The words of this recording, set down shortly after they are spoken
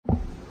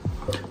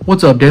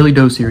What's up, Daily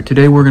Dose here.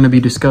 Today we're going to be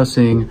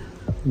discussing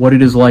what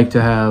it is like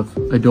to have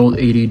adult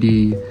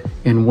ADD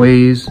and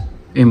ways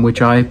in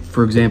which I,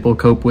 for example,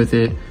 cope with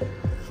it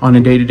on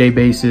a day-to-day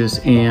basis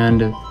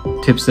and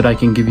tips that I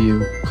can give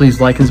you.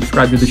 Please like and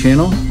subscribe to the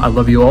channel. I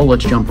love you all.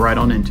 Let's jump right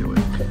on into it.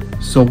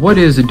 So what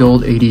is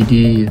adult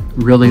ADD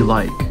really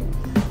like?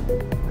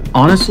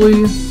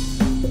 Honestly,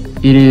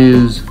 it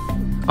is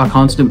a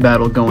constant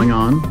battle going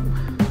on.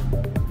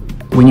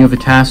 When you have a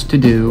task to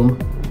do,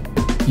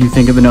 you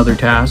think of another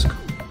task,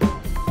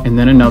 and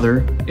then another,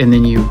 and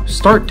then you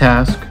start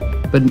task,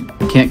 but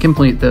can't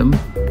complete them.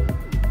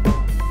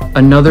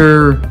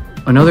 Another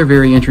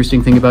very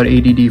interesting thing about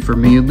ADD, for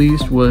me at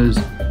least, was,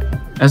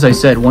 as I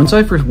said, once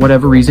I, for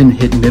whatever reason,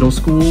 hit middle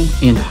school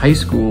and high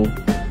school,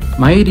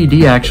 my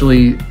ADD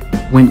actually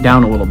went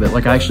down a little bit.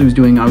 Like I was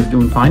doing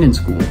fine in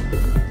school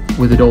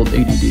with adult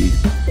ADD.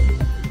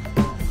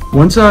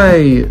 Once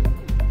I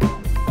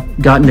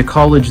got into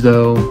college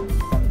though,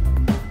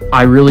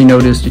 I really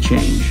noticed a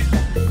change.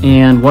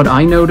 And what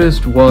I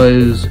noticed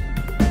was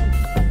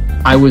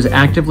I was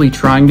actively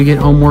trying to get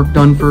homework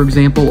done, for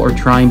example, or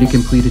trying to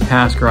complete a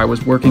task, or I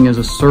was working as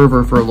a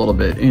server for a little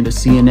bit and a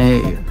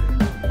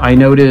CNA. I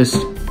noticed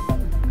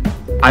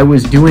I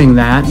was doing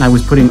that and I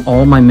was putting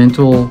all my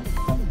mental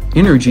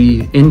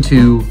energy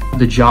into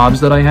the jobs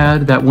that I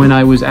had, that when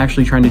I was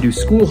actually trying to do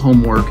school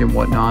homework and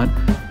whatnot,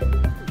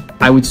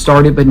 I would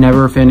start it but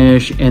never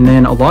finish, and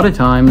then a lot of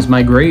times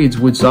my grades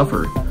would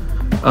suffer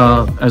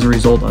as a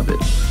result of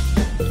it.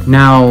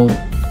 Now,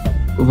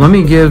 let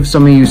me give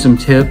some of you some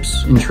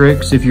tips and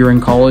tricks if you're in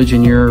college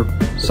and you're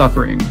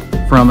suffering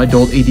from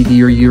adult ADD,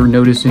 or you're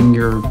noticing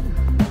your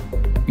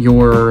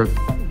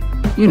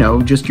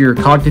just your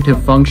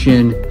cognitive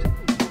function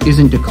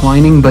isn't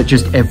declining, but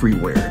just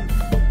everywhere.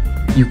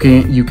 You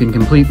can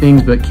complete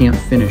things but can't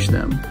finish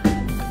them.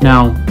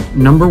 Now,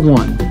 number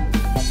one,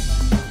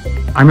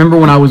 I remember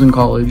when I was in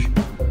college,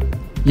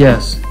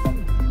 yes,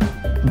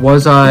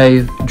 was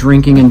I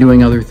drinking and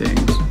doing other things?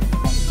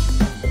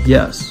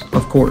 Yes,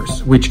 of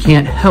course, which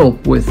can't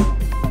help with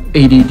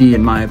ADD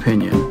in my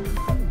opinion,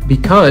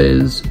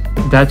 because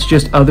that's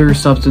just other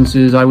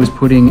substances I was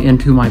putting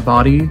into my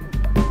body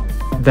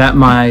that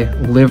my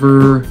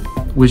liver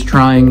was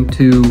trying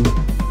to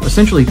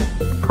essentially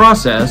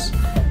process.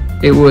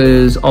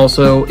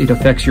 It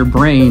affects your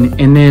brain,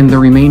 and then the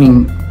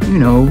remaining,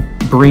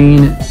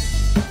 brain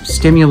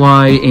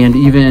stimuli and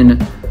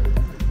even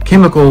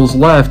chemicals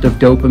left of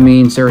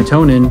dopamine,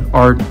 serotonin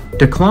are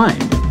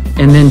declined.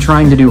 And then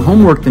trying to do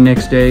homework the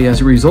next day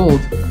as a result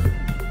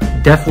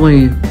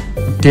definitely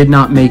did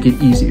not make it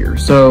easier.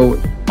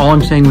 So all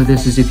I'm saying with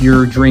this is, if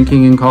you're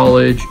drinking in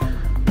college,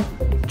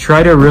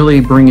 try to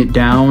really bring it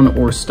down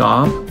or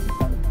stop,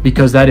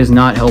 because that is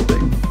not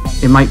helping.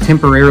 It might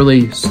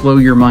temporarily slow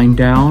your mind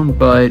down,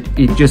 but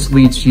it just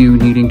leads to you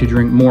needing to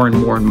drink more and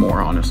more and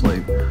more,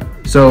 honestly.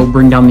 So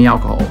bring down the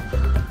alcohol.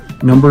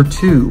 Number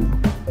two,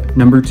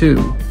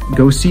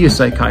 go see a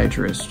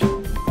psychiatrist.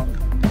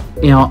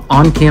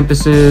 On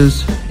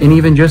campuses, and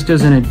even just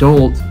as an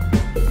adult,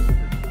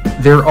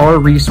 there are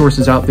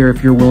resources out there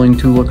if you're willing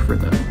to look for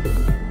them.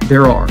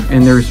 There are,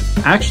 and there's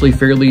actually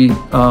fairly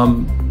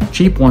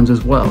cheap ones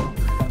as well.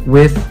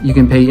 You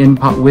can pay in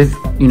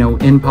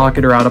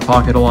pocket or out of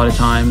pocket a lot of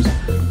times,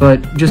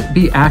 but just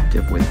be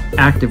active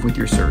with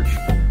your search.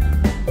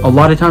 A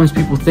lot of times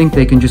people think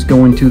they can just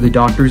go into the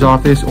doctor's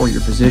office or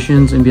your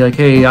physician's and be like,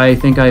 hey, I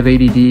think I have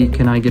ADD,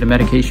 can I get a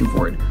medication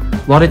for it?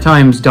 A lot of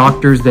times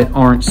doctors that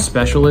aren't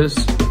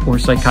specialists or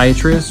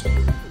psychiatrists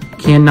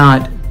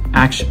cannot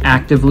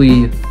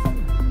actively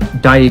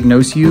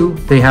diagnose you.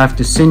 They have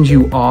to send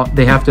you off.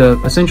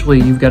 Essentially,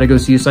 you've got to go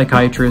see a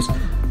psychiatrist.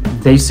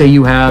 They say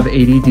you have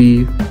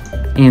ADD,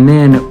 and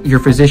then your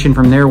physician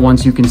from there,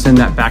 once you can send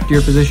that back to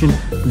your physician,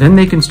 then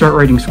they can start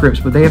writing scripts,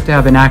 but they have to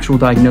have an actual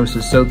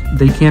diagnosis. So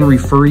they can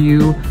refer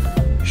you,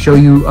 show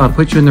you,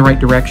 put you in the right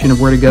direction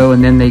of where to go,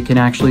 and then they can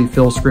actually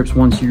fill scripts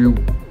once you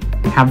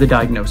have the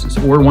diagnosis,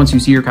 or once you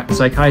see your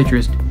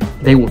psychiatrist,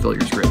 they will fill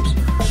your scripts.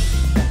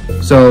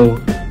 So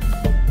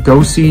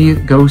go see,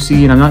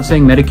 and I'm not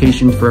saying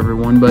medications for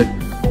everyone, but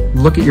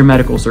look at your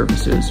medical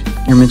services,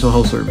 your mental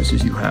health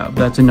services you have.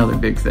 That's another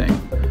big thing,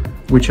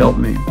 which helped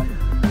me.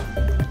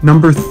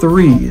 Number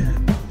three,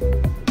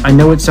 I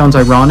know it sounds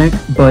ironic,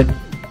 but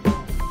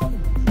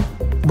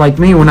like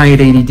me, when I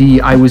had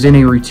ADD, I was in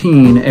a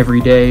routine every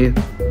day,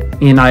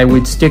 and I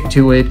would stick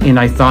to it, and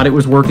I thought it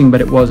was working,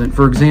 but it wasn't.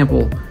 For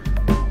example,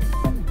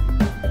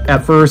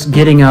 at first,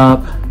 getting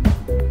up,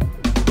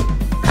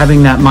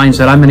 having that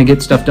mindset, I'm gonna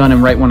get stuff done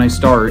and right when I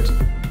start,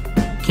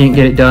 can't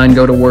get it done,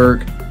 go to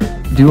work,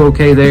 do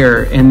okay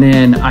there, and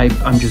then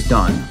I'm just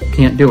done,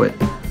 can't do it.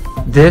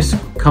 This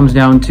comes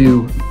down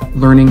to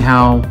learning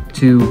how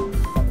to,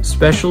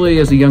 especially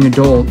as a young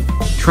adult,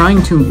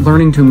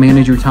 learning to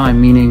manage your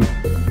time, meaning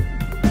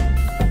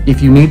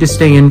if you need to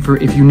stay in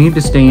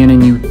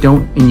and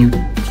you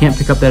can't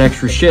pick up that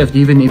extra shift,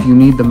 even if you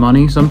need the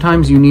money,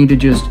 sometimes you need to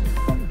just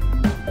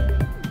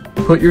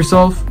put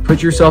yourself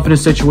in a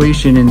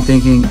situation and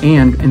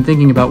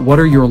thinking about what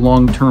are your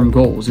long-term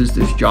goals. Is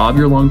this job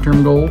your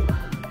long-term goal?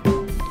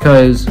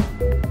 Because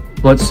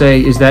let's say,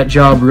 is that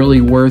job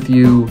really worth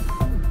you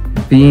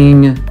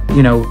being,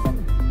 you know,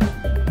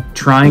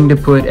 trying to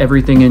put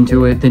everything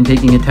into it, then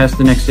taking a test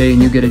the next day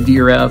and you get a D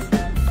or F,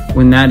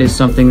 when that is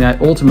something that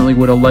ultimately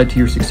would have led to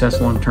your success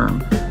long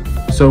term?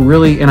 So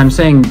really, and I'm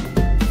saying,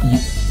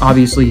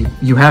 obviously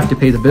you have to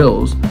pay the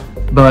bills,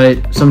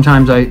 but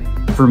sometimes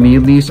for me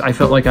at least, I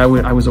felt like I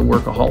was a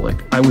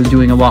workaholic. I was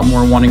doing a lot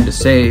more wanting to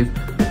save,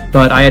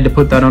 but I had to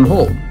put that on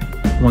hold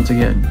once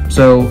again.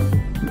 So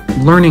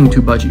learning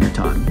to budget your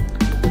time.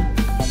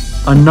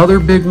 Another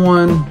big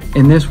one,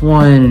 and this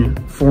one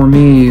for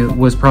me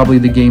was probably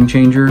the game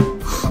changer.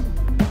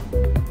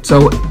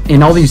 So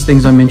in all these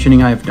things I'm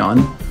mentioning I have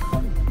done,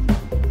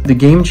 the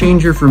game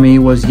changer for me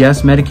was,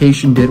 yes,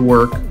 medication did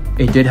work.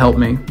 It did help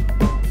me.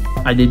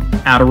 I did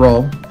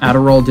Adderall.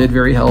 Adderall did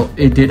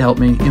it did help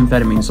me.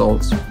 Amphetamine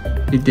salts.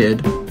 It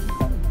did.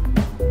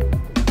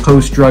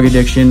 Post-drug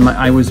addiction,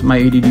 my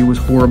ADD was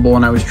horrible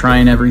and I was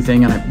trying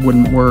everything and it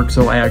wouldn't work,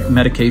 so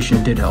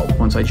medication did help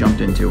once I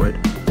jumped into it.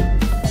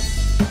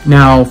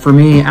 Now, for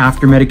me,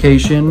 after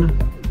medication,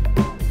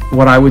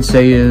 what I would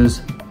say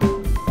is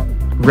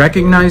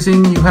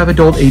recognizing you have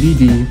adult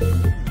ADD.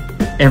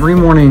 Every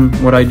morning,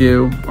 what I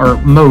do, or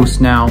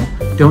most now,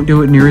 don't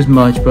do it near as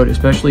much, but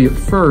especially at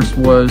first,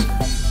 was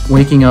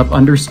waking up,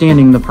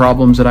 understanding the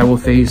problems that I will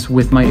face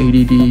with my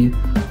ADD,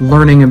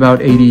 learning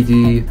about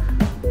ADD,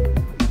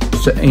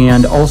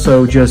 and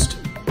also just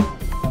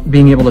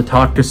being able to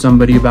talk to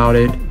somebody about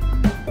it.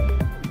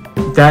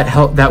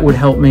 That would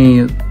help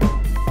me,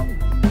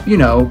 you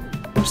know,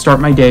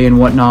 start my day and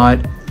whatnot.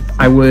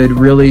 I would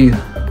really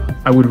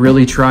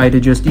try to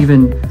just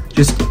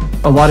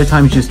a lot of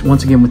times, just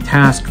once again with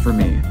task for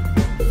me,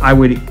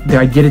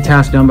 I'd get a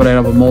task done, but I'd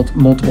have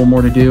multiple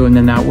more to do, and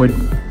then that would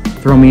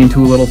throw me into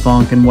a little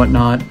funk and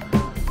whatnot.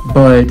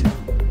 But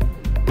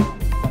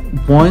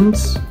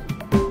once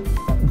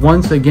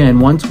again,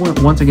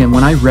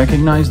 when I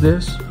recognized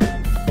this,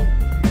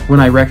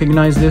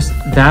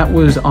 that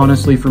was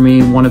honestly for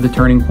me one of the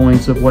turning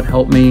points of what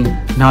helped me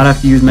not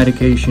have to use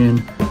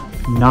medication,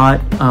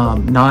 not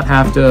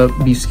have to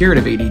be scared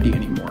of ADD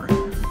anymore.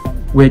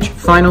 Which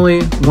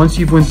finally, once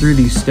you've went through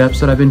these steps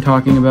that I've been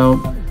talking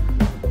about,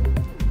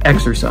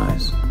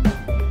 exercise.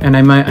 And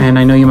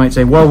I know you might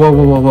say,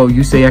 whoa,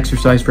 you say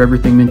exercise for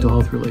everything mental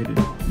health related.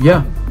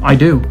 Yeah, I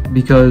do,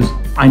 because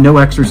I know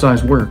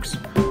exercise works.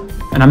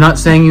 And I'm not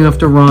saying you have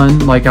to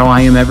run like how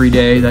I am every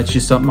day. That's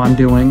just something I'm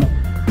doing.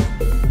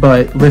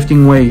 But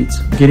lifting weights,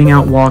 getting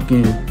out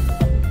walking,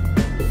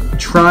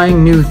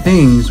 trying new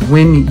things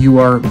when you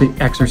are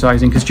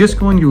exercising. Because just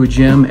going to a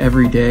gym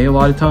every day, a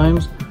lot of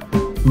times,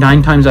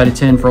 9 times out of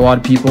 10 for a lot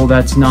of people,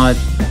 that's not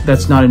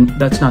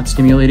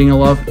stimulating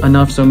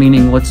enough. So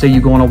meaning, let's say you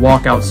go on a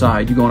walk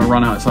outside, you go on a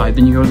run outside,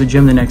 then you go to the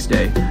gym the next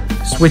day.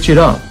 Switch it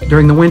up.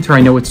 During the winter,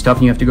 I know it's tough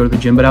and you have to go to the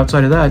gym, but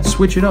outside of that,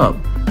 switch it up.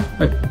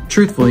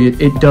 Truthfully,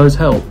 it does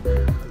help.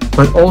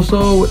 But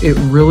also, it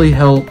really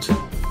helped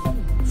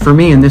for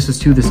me, and this is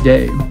to this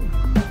day.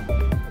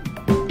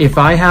 If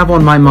I have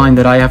on my mind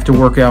that I have to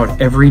work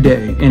out every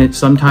day, and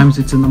sometimes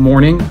it's in the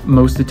morning,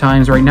 most of the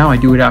times right now I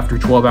do it after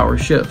 12-hour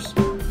shifts.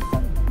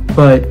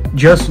 But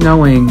just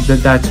knowing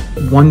that that's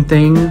one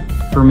thing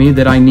for me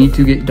that I need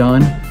to get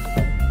done,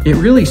 it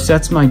really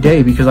sets my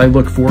day, because I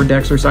look forward to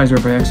exercise. Or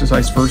if I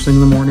exercise first thing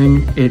in the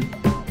morning, it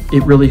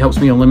really helps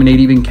me eliminate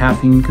even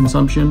caffeine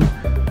consumption.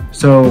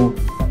 So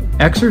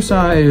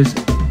exercise,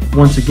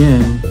 once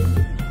again,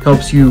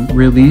 helps you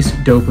release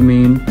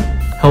dopamine,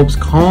 helps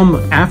calm.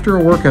 After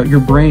a workout, your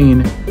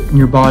brain and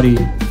your body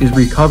is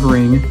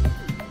recovering,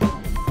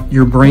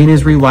 your brain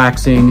is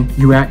relaxing.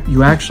 You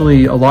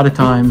actually, a lot of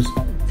times,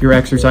 if you're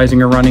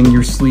exercising or running,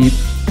 your sleep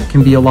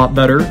can be a lot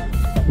better,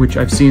 which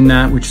I've seen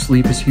that, which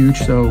sleep is huge.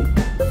 So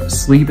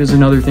sleep is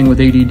another thing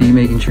with ADD,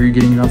 making sure you're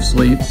getting enough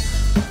sleep.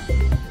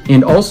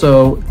 And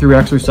also through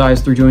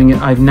exercise, through doing it,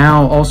 I've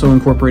now also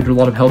incorporated a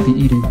lot of healthy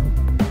eating.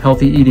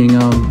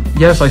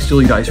 Yes, I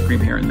still eat ice cream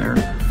here and there.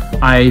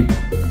 I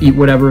eat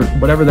whatever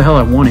the hell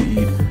I want to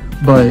eat,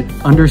 but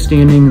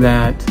understanding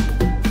that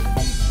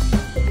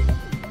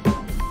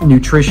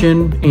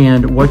nutrition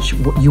and what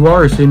you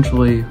are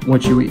essentially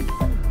what you eat.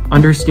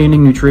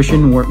 Understanding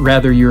nutrition,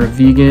 rather you're a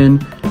vegan,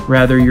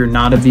 rather you're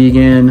not a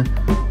vegan,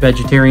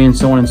 vegetarian,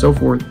 so on and so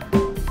forth.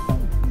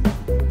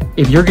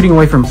 If you're getting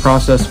away from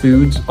processed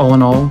foods, all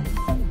in all,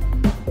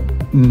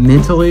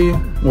 mentally,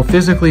 well,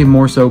 physically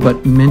more so,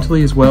 but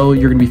mentally as well,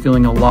 you're gonna be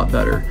feeling a lot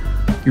better.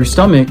 Your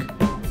stomach,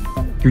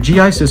 your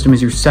GI system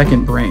is your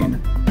second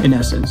brain, in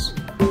essence.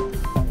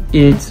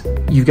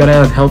 You've gotta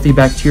have healthy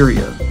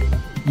bacteria.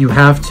 You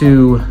have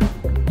to,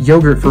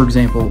 yogurt, for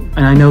example,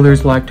 and I know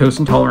there's lactose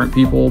intolerant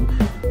people,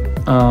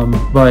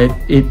 but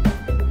it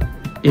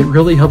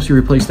really helps you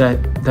replace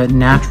that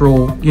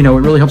natural, it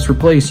really helps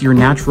replace your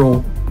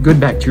natural good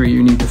bacteria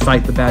you need to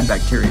fight the bad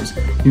bacteria.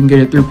 You can get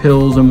it through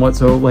pills and you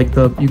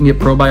can get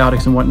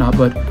probiotics and whatnot,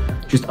 but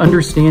just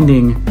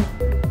understanding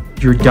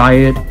your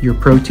diet, your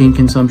protein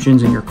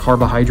consumptions, and your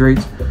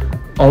carbohydrates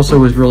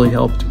also has really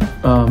helped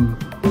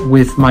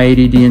with my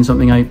ADD, and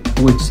something I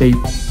would say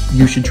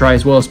you should try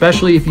as well,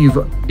 especially if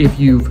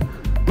you've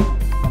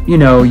you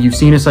know, you've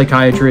seen a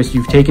psychiatrist,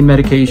 you've taken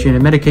medication,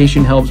 and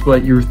medication helps,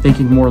 but you're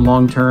thinking more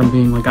long-term,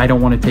 being like, I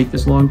don't want to take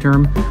this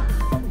long-term.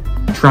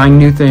 Trying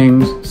new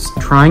things,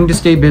 trying to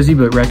stay busy,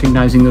 but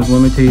recognizing those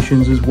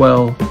limitations as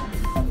well.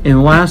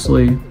 And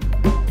lastly,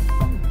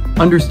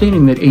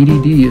 understanding that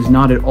ADD is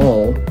not at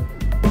all,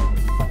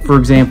 for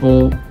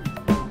example,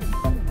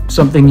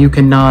 something you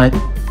can't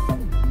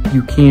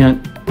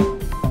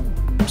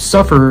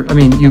suffer. I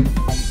mean, you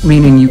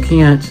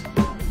can't,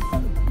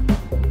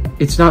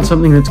 it's not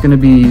something that's going to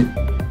be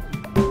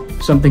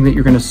something that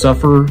you're going to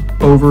suffer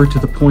over to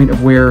the point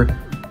of where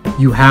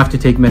you have to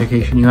take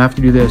medication, you have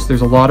to do this.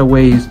 There's a lot of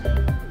ways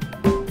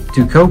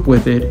to cope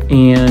with it,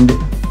 and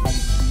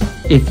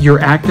if you're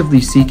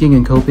actively seeking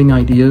and coping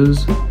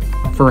ideas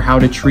for how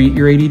to treat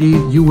your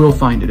ADD, you will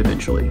find it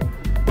eventually.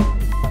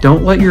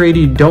 Don't let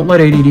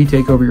ADD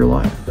take over your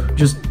life.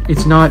 Just,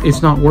 it's not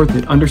worth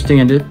it.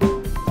 Understand it,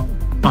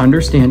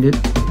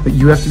 but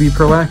you have to be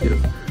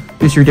proactive.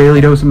 This is your daily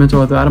dose of mental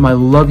health with Adam. I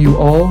love you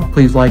all.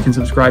 Please like and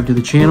subscribe to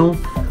the channel.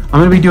 I'm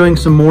going to be doing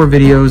some more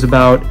videos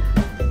about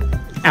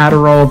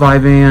Adderall,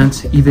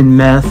 Vyvanse, even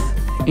meth,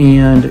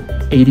 and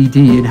ADD,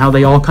 and how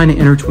they all kind of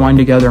intertwine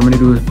together. I'm going to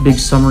do a big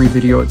summary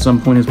video at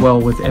some point as well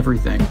with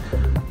everything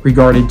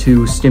regarding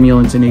to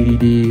stimulants and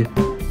ADD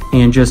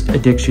and just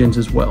addictions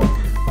as well.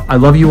 I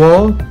love you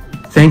all.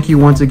 Thank you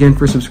once again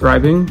for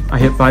subscribing. I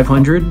hit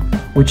 500,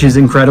 which is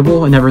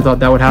incredible. I never thought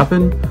that would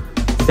happen.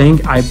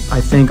 I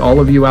thank all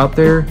of you out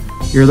there.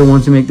 You're the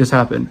ones who make this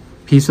happen.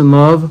 Peace and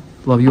love.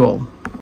 Love you all.